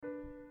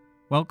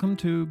Welcome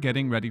to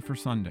Getting Ready for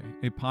Sunday,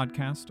 a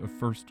podcast of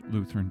First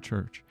Lutheran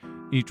Church.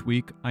 Each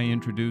week, I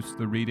introduce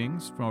the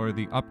readings for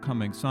the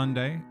upcoming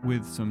Sunday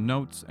with some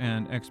notes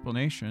and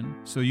explanation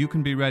so you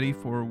can be ready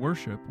for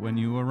worship when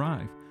you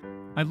arrive.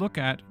 I look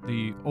at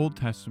the Old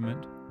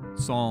Testament,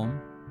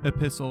 Psalm,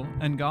 Epistle,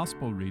 and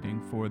Gospel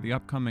reading for the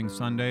upcoming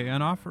Sunday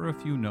and offer a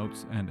few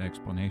notes and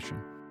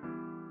explanation.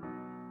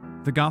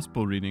 The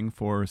Gospel reading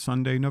for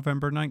Sunday,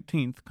 November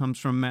 19th comes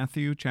from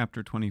Matthew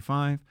chapter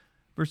 25,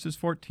 verses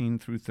 14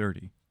 through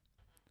 30.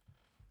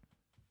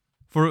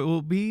 For it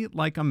will be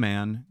like a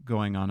man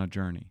going on a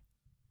journey,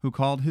 who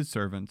called his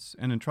servants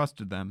and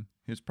entrusted them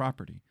his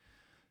property.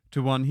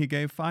 To one he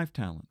gave 5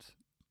 talents,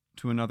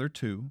 to another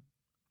 2,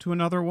 to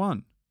another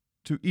 1,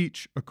 to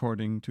each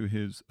according to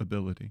his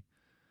ability.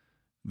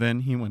 Then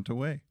he went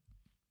away.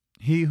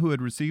 He who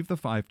had received the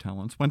 5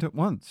 talents went at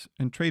once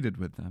and traded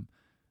with them,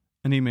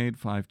 and he made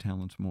 5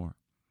 talents more.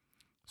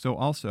 So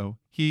also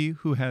he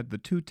who had the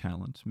 2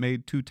 talents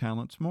made 2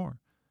 talents more.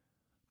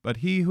 But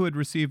he who had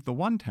received the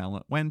 1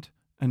 talent went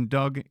and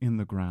dug in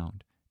the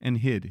ground, and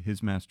hid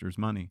his master's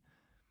money.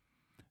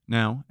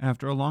 Now,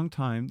 after a long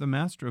time, the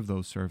master of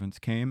those servants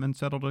came and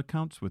settled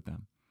accounts with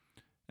them.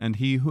 And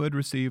he who had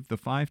received the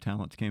 5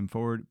 talents came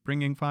forward,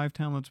 bringing 5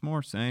 talents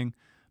more, saying,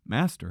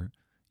 Master,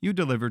 you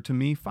delivered to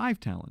me 5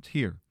 talents.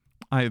 Here,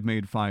 I have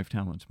made 5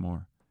 talents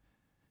more.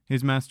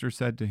 His master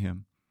said to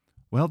him,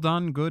 Well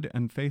done, good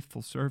and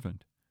faithful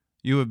servant.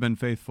 You have been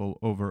faithful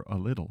over a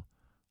little.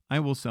 I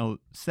will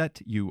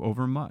set you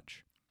over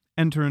much.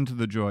 Enter into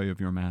the joy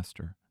of your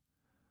master.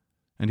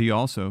 And he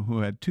also, who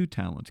had 2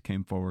 talents,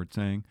 came forward,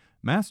 saying,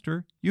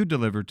 Master, you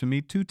delivered to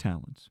me 2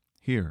 talents.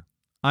 Here,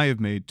 I have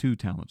made 2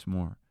 talents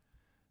more.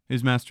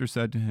 His master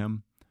said to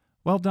him,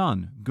 Well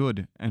done,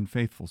 good and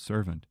faithful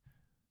servant.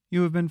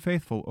 You have been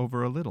faithful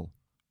over a little.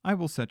 I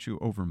will set you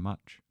over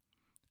much.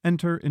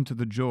 Enter into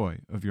the joy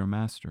of your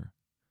master.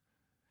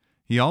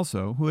 He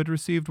also, who had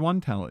received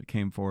 1 talent,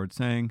 came forward,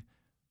 saying,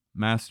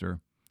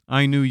 Master,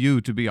 I knew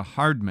you to be a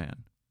hard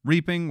man,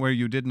 reaping where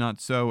you did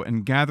not sow,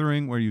 and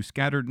gathering where you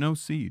scattered no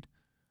seed.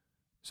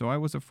 So I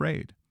was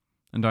afraid,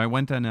 and I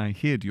went and I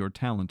hid your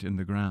talent in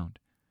the ground.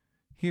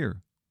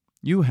 Here,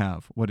 you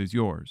have what is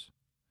yours.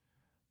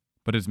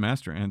 But his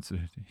master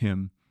answered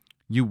him,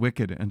 You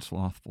wicked and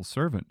slothful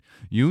servant,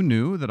 you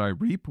knew that I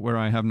reap where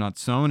I have not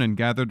sown, and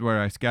gathered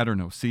where I scatter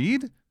no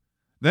seed?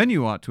 Then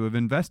you ought to have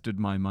invested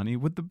my money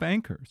with the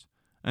bankers,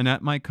 and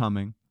at my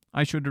coming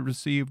I should have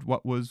received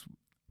what was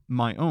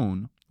my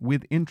own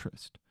with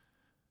interest.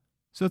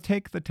 So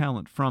take the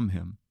talent from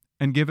him,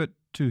 and give it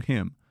to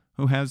him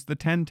who has the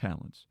 10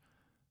 talents.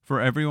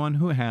 For everyone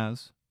who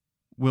has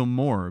will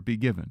more be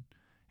given,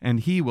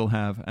 and he will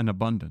have an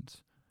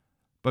abundance.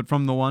 But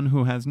from the one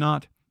who has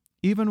not,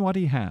 even what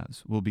he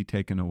has will be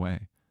taken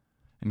away.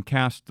 And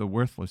cast the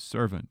worthless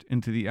servant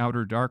into the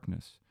outer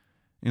darkness.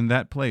 In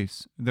that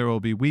place there will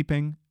be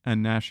weeping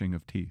and gnashing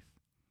of teeth.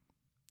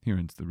 Here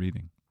ends the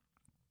reading.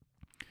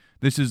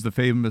 This is the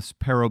famous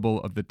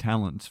parable of the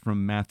talents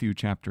from Matthew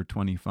chapter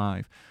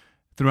 25.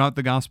 Throughout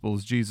the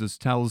Gospels, Jesus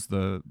tells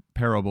the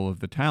parable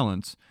of the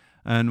talents,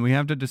 and we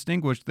have to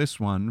distinguish this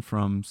one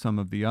from some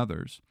of the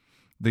others.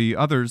 The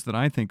others that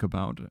I think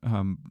about,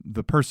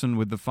 the person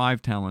with the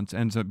 5 talents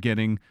ends up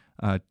getting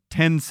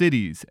 10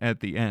 cities at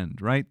the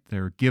end, right?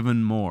 They're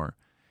given more.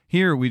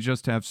 Here we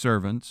just have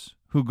servants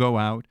who go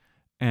out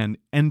and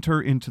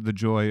enter into the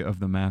joy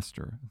of the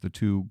master, the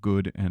 2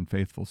 good and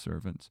faithful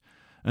servants.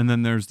 And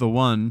then there's the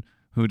one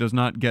who does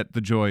not get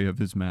the joy of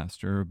his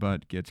master,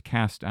 but gets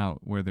cast out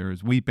where there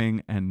is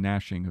weeping and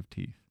gnashing of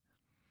teeth.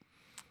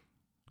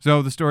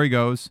 So the story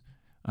goes,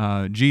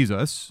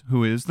 Jesus,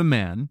 who is the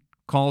man,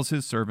 calls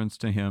his servants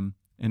to him,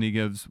 and he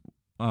gives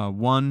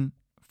one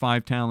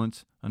 5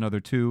 talents, another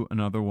 2,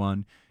 another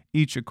 1,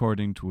 each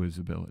according to his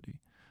ability.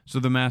 So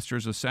the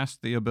masters assess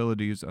the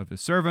abilities of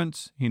his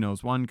servants. He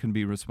knows one can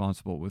be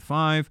responsible with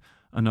 5,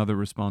 another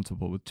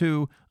responsible with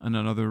 2, and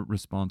another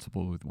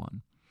responsible with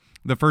 1.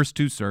 The first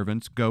 2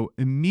 servants go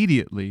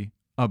immediately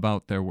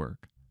about their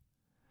work,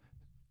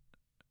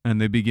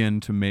 and they begin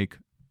to make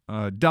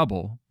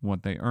double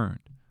what they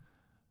earned.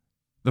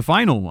 The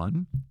final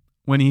one,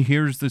 when he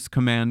hears this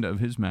command of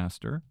his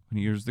master, when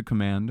he hears the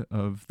command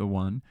of the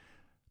one,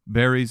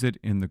 buries it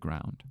in the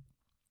ground.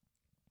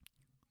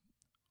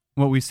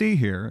 What we see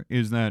here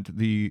is that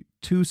the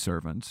 2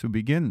 servants who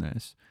begin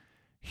this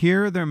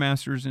hear their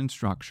master's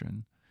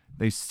instruction,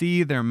 they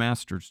see their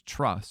master's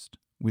trust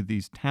with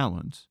these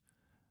talents,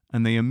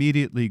 and they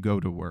immediately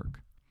go to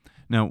work.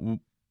 Now,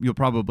 you'll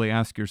probably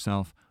ask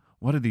yourself,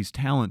 what do these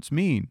talents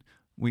mean?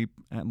 We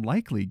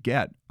likely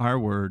get our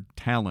word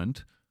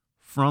talent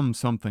from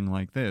something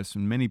like this,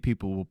 and many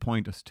people will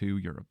point us to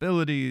your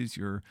abilities,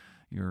 your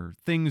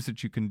things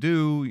that you can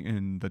do,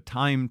 and the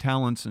time,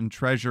 talents, and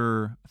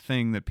treasure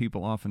thing that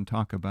people often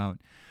talk about.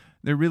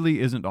 There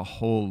really isn't a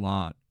whole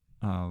lot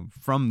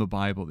from the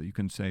Bible that you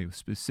can say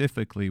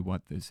specifically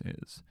what this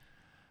is.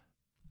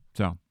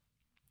 So,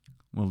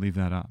 we'll leave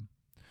that up.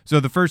 So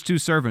the first 2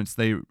 servants,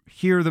 they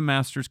hear the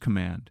master's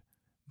command.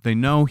 They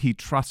know he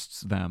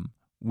trusts them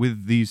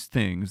with these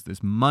things,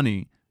 this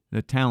money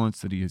the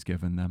talents that he has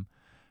given them,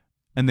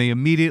 and they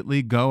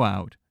immediately go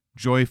out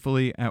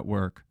joyfully at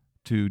work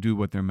to do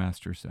what their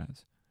master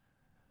says.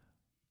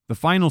 The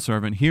final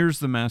servant hears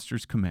the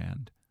master's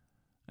command,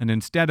 and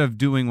instead of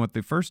doing what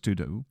the first two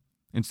do,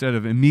 instead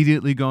of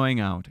immediately going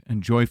out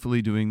and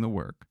joyfully doing the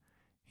work,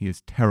 he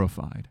is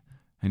terrified,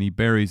 and he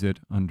buries it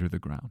under the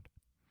ground.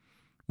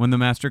 When the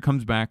master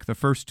comes back, the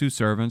first two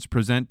servants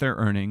present their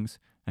earnings,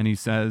 and he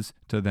says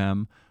to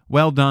them,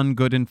 "Well done,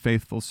 good and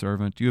faithful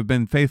servant. You have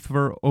been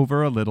faithful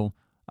over a little.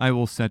 I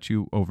will set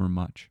you over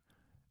much.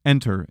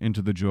 Enter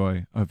into the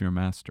joy of your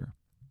master."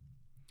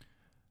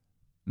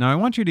 Now I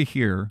want you to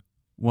hear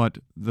what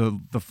the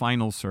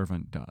final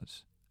servant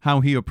does,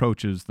 how he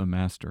approaches the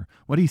master,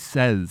 what he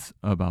says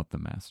about the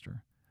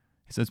master.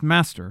 He says,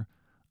 "Master,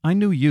 I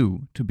knew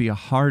you to be a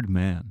hard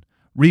man,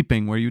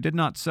 reaping where you did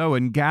not sow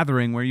and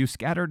gathering where you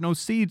scattered no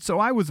seed. So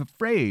I was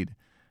afraid,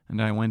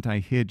 and I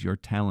hid your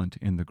talent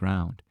in the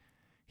ground.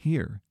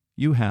 Here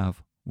you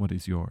have what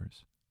is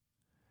yours."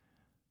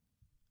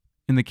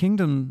 In the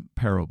kingdom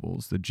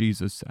parables that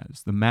Jesus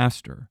says, the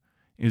master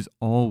is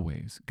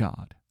always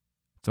God.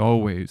 It's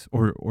always,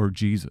 or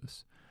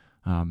Jesus.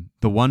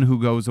 The one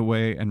who goes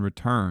away and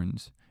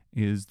returns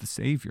is the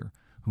Savior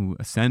who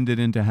ascended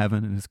into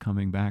heaven and is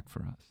coming back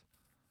for us.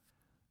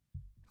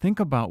 Think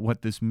about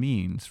what this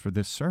means for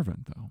this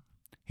servant, though.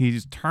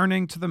 He's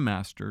turning to the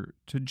master,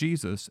 to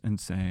Jesus, and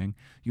saying,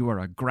 "You are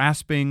a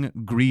grasping,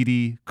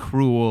 greedy,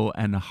 cruel,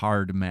 and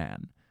hard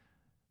man."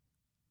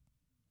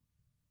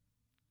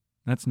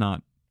 That's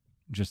not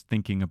just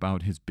thinking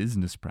about his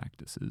business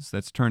practices.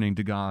 That's turning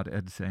to God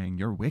and saying,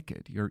 "You're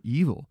wicked, you're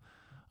evil.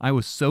 I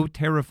was so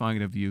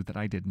terrified of you that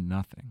I did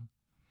nothing."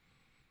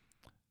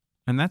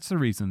 And that's the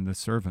reason the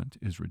servant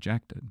is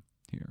rejected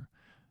here.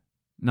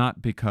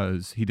 Not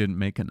because he didn't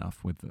make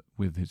enough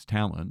with his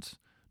talents,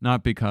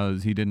 not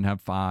because he didn't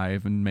have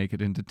 5 and make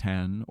it into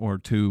 10, or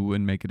 2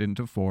 and make it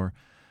into 4,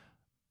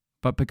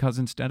 but because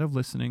instead of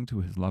listening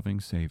to his loving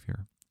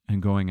Savior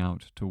and going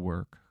out to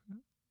work,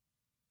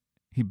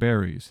 he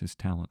buries his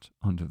talent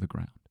under the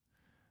ground.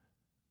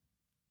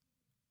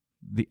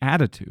 The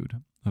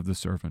attitude of the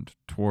servant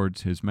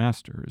towards his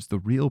master is the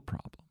real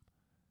problem.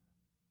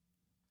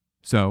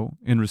 So,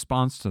 in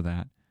response to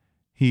that,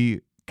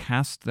 he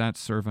casts that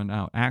servant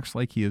out, acts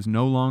like he is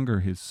no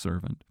longer his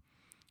servant,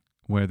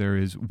 where there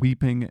is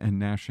weeping and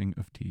gnashing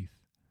of teeth.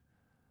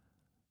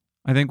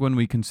 I think when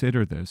we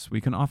consider this, we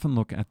can often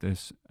look at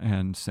this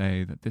and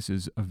say that this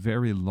is a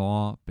very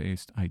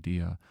law-based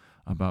idea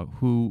about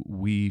who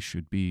we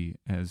should be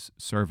as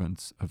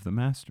servants of the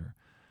master.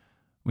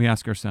 We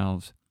ask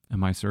ourselves,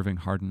 am I serving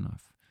hard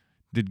enough?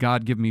 Did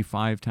God give me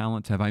 5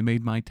 talents? Have I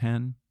made my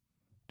 10?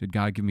 Did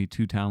God give me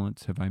 2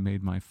 talents? Have I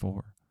made my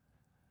 4?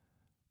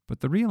 But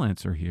the real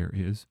answer here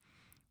is,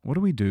 what do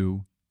we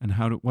do, and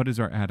what is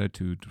our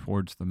attitude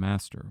towards the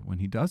master when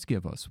he does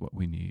give us what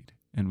we need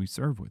and we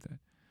serve with it?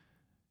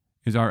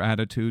 Is our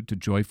attitude to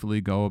joyfully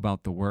go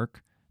about the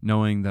work,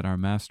 knowing that our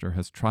master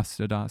has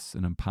trusted us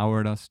and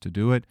empowered us to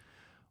do it?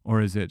 Or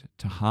is it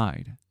to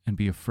hide and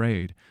be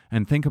afraid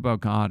and think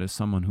about God as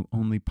someone who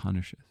only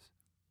punishes?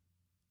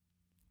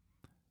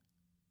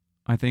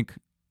 I think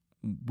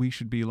we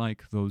should be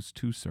like those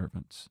 2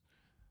 servants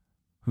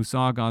who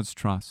saw God's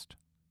trust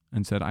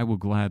and said, "I will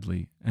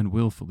gladly and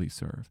willfully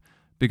serve,"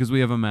 because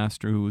we have a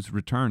master whose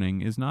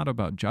returning is not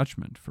about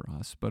judgment for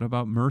us, but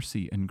about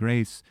mercy and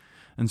grace.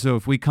 And so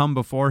if we come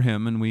before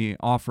him and we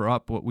offer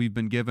up what we've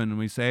been given and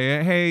we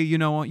say, "Hey,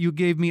 you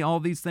gave me all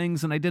these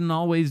things and I didn't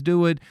always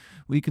do it,"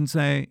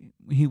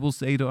 he will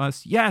say to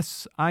us,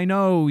 "Yes, I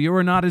know you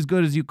are not as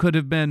good as you could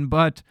have been,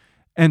 but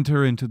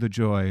enter into the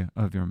joy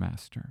of your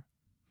master."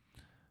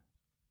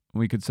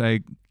 We could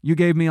say, "You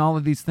gave me all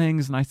of these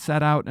things and I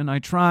set out and I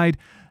tried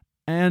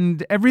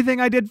and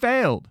everything I did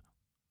failed.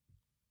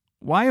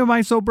 Why am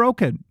I so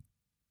broken?"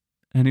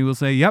 And he will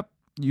say, "Yep,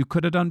 you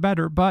could have done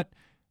better, but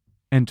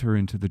enter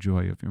into the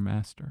joy of your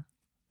master."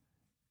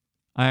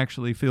 I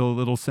actually feel a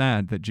little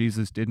sad that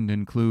Jesus didn't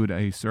include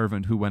a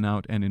servant who went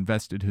out and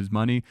invested his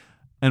money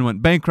and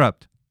went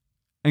bankrupt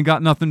and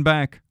got nothing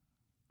back,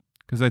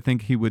 because I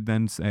think he would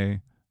then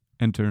say,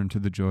 "Enter into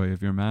the joy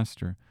of your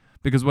master,"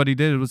 because what he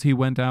did was he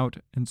went out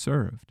and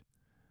served.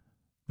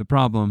 The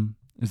problem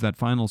is that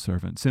final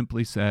servant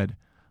simply said,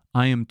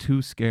 "I am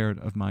too scared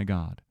of my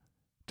God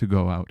to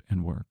go out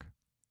and work,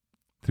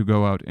 to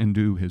go out and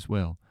do his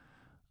will.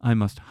 I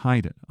must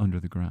hide it under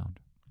the ground."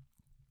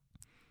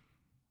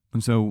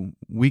 And so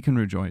we can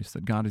rejoice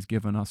that God has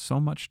given us so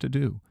much to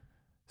do,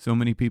 so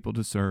many people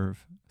to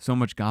serve, so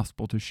much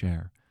gospel to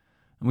share.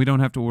 And we don't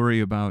have to worry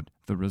about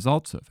the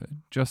results of it,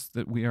 just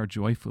that we are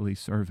joyfully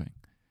serving.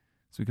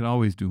 So we could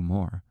always do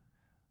more.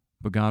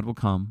 But God will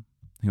come,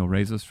 he'll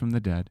raise us from the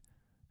dead,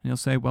 and he'll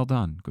say, "Well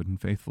done, good and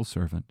faithful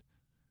servant."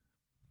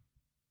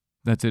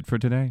 That's it for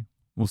today.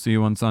 We'll see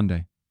you on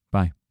Sunday.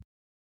 Bye.